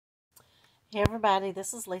Hey everybody,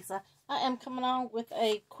 this is Lisa. I am coming on with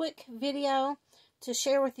a quick video to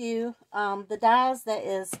share with you the dies that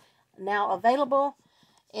is now available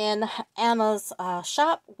in Anna's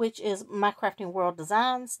shop, which is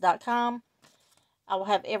mycraftingworlddesigns.com. I will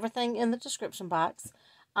have everything in the description box.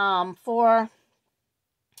 For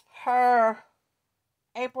her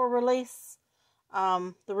April release,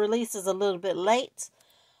 the release is a little bit late.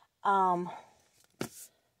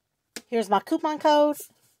 Here's my coupon code,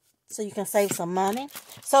 so you can save some money.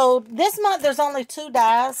 So this month there's only 2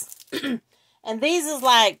 dies. And these is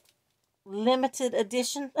like limited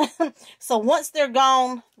edition. So once they're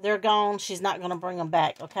gone, they're gone. She's not going to bring them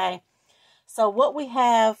back, okay? So what we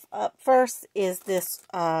have up first is this,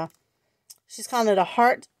 she's calling it a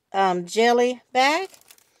heart jelly bag.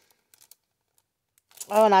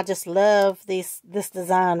 Oh, and I just love this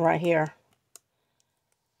design right here.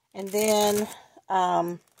 And then,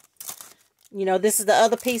 you know, this is the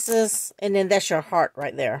other pieces, and then that's your heart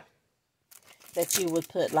right there that you would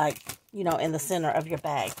put, like, you know, in the center of your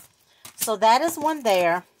bag. So that is one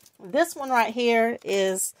there. This one right here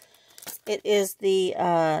is, it is the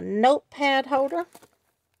notepad holder.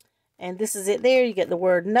 And this is it there. You get the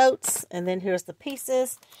word notes, and then here's the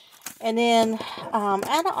pieces. And then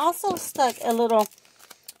Anna also stuck a little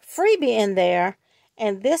freebie in there,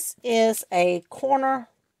 and this is a corner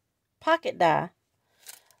pocket die.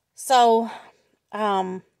 So,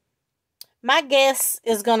 my guess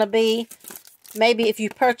is going to be, maybe if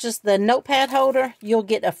you purchase the notepad holder, you'll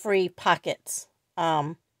get a free pocket.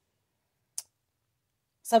 So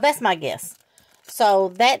that's my guess. So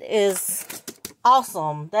that is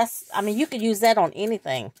awesome. That's, I mean, you could use that on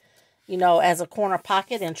anything, you know, as a corner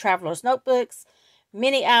pocket in traveler's notebooks,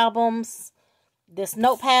 mini albums, this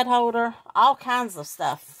notepad holder, all kinds of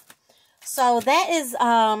stuff. So that is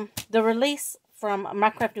the release from My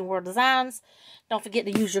Crafting World Designs. Don't forget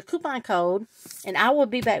to use your coupon code, and I will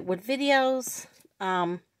be back with videos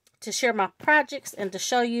to share my projects and to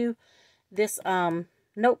show you this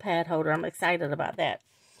notepad holder. I'm excited about that.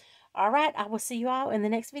 All right, I will see you all in the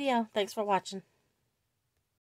next video. Thanks for watching.